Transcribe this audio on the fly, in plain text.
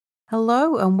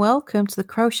Hello and welcome to the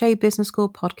Crochet Business School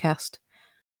podcast,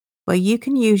 where you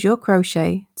can use your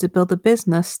crochet to build a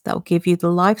business that will give you the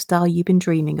lifestyle you've been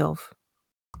dreaming of.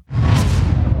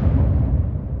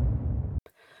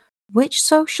 Which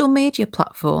social media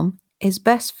platform is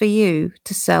best for you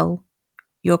to sell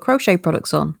your crochet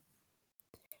products on?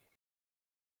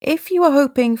 If you are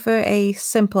hoping for a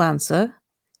simple answer,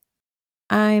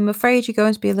 I'm afraid you're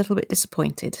going to be a little bit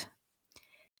disappointed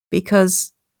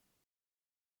because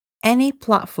any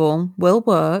platform will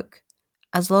work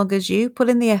as long as you put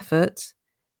in the effort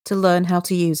to learn how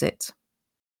to use it.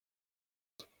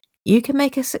 You can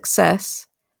make a success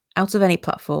out of any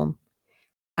platform.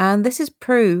 And this is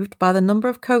proved by the number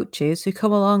of coaches who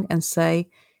come along and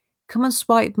say, come and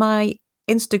swipe my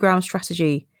Instagram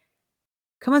strategy.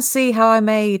 Come and see how I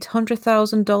made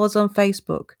 $100,000 on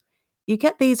Facebook. You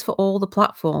get these for all the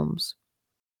platforms.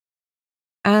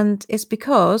 And it's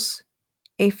because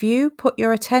if you put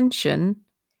your attention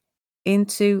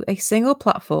into a single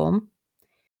platform,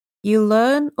 you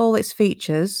learn all its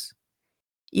features,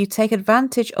 you take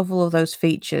advantage of all of those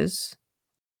features,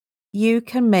 you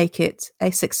can make it a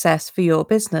success for your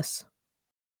business.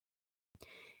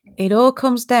 It all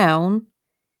comes down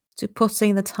to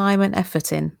putting the time and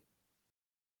effort in.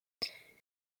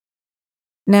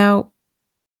 Now,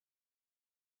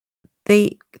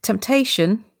 the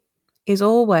temptation is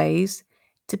always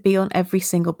to be on every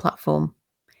single platform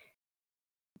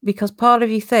because part of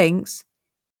you thinks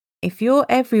if you're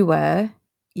everywhere,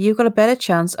 you've got a better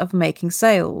chance of making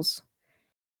sales.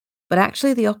 But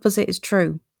actually, the opposite is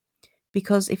true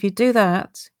because if you do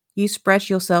that, you spread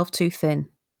yourself too thin.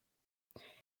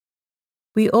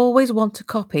 We always want to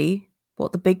copy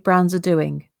what the big brands are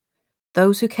doing.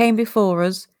 Those who came before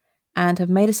us and have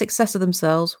made a success of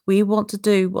themselves, we want to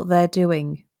do what they're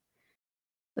doing.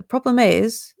 The problem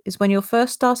is when you're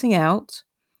first starting out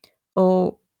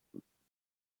or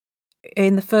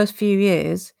in the first few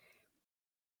years,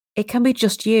 it can be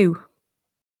just you,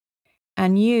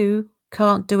 and you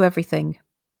can't do everything.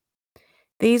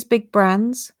 These big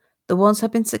brands, the ones who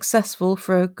have been successful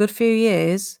for a good few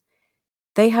years,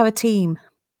 they have a team.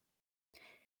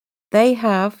 They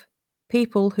have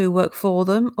people who work for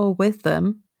them or with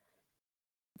them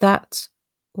that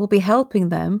will be helping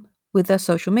them with their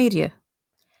social media.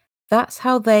 That's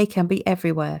how they can be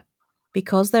everywhere,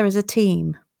 because there is a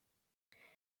team.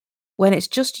 When it's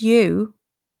just you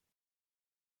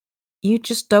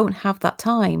just don't have that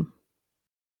time.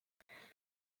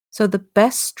 So the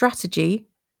best strategy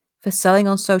for selling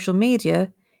on social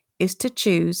media is to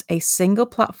choose a single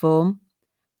platform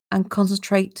and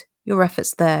concentrate your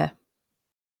efforts there.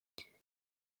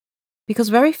 Because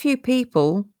very few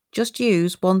people just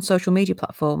use one social media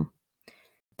platform.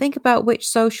 Think about which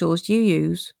socials you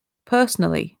use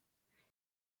personally.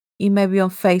 You may be on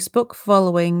Facebook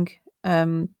following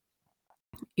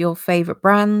your favorite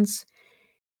brands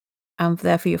and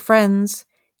there for your friends.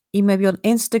 You may be on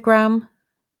Instagram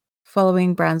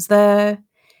following brands there.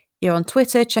 You're on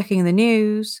Twitter checking the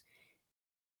news.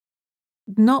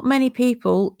 Not many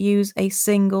people use a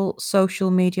single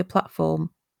social media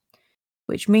platform,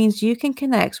 which means you can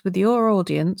connect with your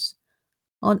audience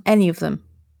on any of them.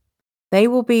 They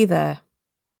will be there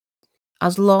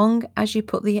as long as you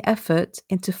put the effort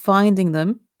into finding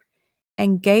them,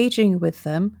 engaging with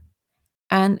them,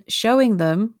 and showing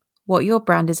them what your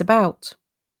brand is about.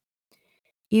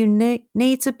 You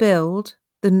need to build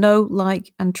the know,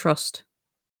 like, and trust.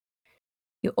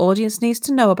 Your audience needs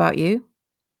to know about you.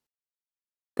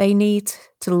 They need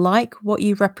to like what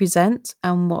you represent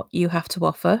and what you have to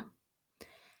offer.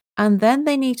 And then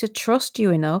they need to trust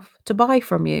you enough to buy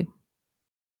from you.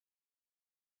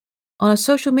 On a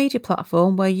social media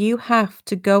platform where you have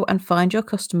to go and find your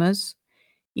customers,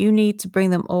 you need to bring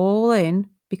them all in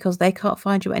because they can't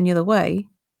find you any other way.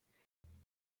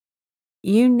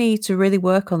 You need to really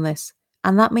work on this.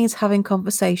 And that means having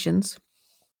conversations.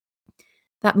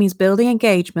 That means building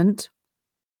engagement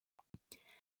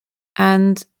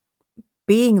and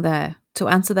being there to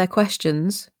answer their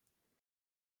questions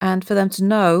and for them to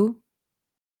know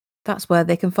that's where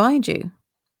they can find you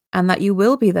and that you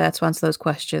will be there to answer those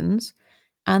questions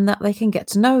and that they can get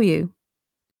to know you.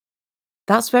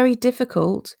 That's very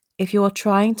difficult if you are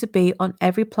trying to be on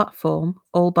every platform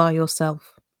all by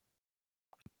yourself.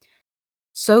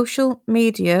 Social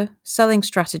media selling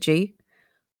strategy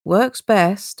works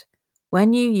best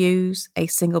when you use a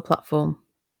single platform.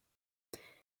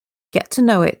 Get to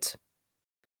know it.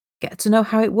 Get to know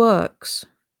how it works.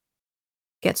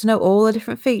 Get to know all the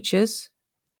different features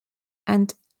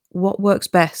and what works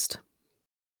best.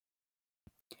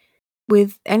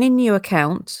 With any new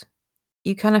account,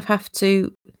 you kind of have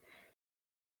to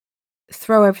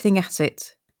throw everything at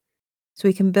it so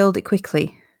we can build it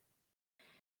quickly.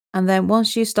 And then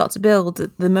once you start to build,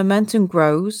 the momentum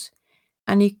grows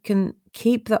and you can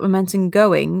keep that momentum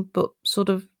going, but sort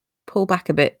of pull back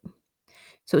a bit.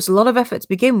 So it's a lot of effort to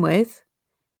begin with,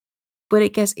 but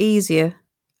it gets easier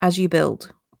as you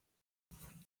build.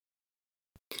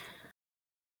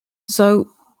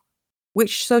 So,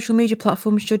 which social media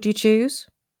platform should you choose?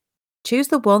 Choose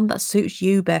the one that suits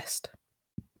you best.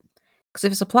 Because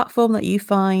if it's a platform that you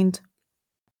find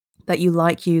that you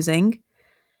like using,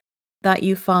 that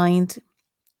you find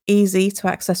easy to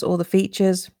access all the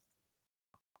features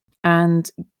and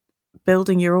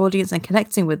building your audience and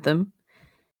connecting with them,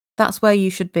 that's where you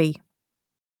should be.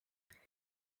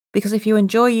 Because if you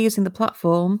enjoy using the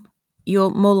platform,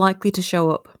 you're more likely to show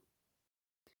up.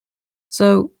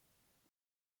 So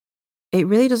it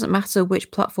really doesn't matter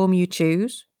which platform you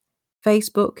choose: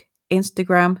 Facebook,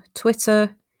 Instagram,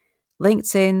 Twitter,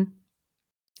 LinkedIn,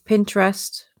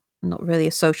 Pinterest. Not really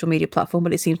a social media platform,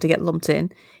 but it seems to get lumped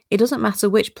in. It doesn't matter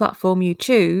which platform you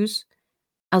choose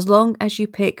as long as you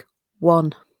pick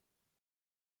one.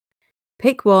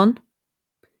 Pick one,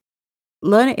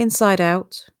 learn it inside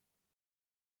out,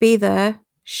 be there,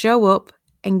 show up,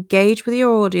 engage with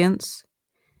your audience,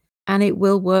 and it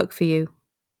will work for you.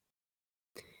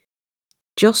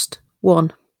 Just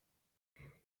one.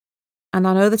 And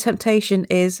I know the temptation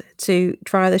is to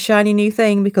try the shiny new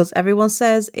thing because everyone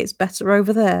says it's better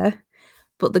over there,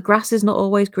 but the grass is not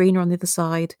always greener on the other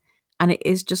side, and it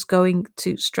is just going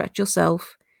to stretch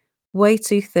yourself way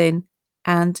too thin,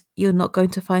 and you're not going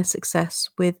to find success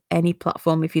with any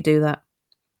platform if you do that.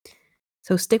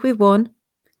 So stick with one,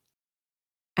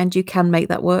 and you can make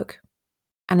that work,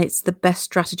 and it's the best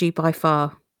strategy by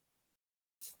far.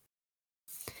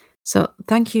 So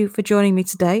thank you for joining me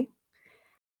today,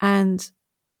 and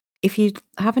if you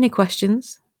have any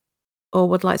questions or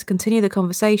would like to continue the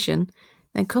conversation,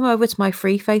 then come over to my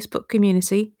free Facebook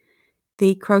community,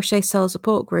 the Crochet Seller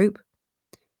Support Group,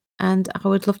 and I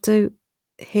would love to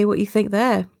hear what you think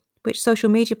there. Which social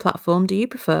media platform do you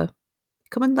prefer?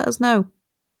 Come and let us know.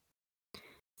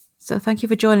 So thank you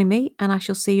for joining me, and I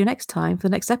shall see you next time for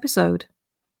the next episode.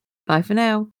 Bye for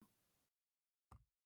now.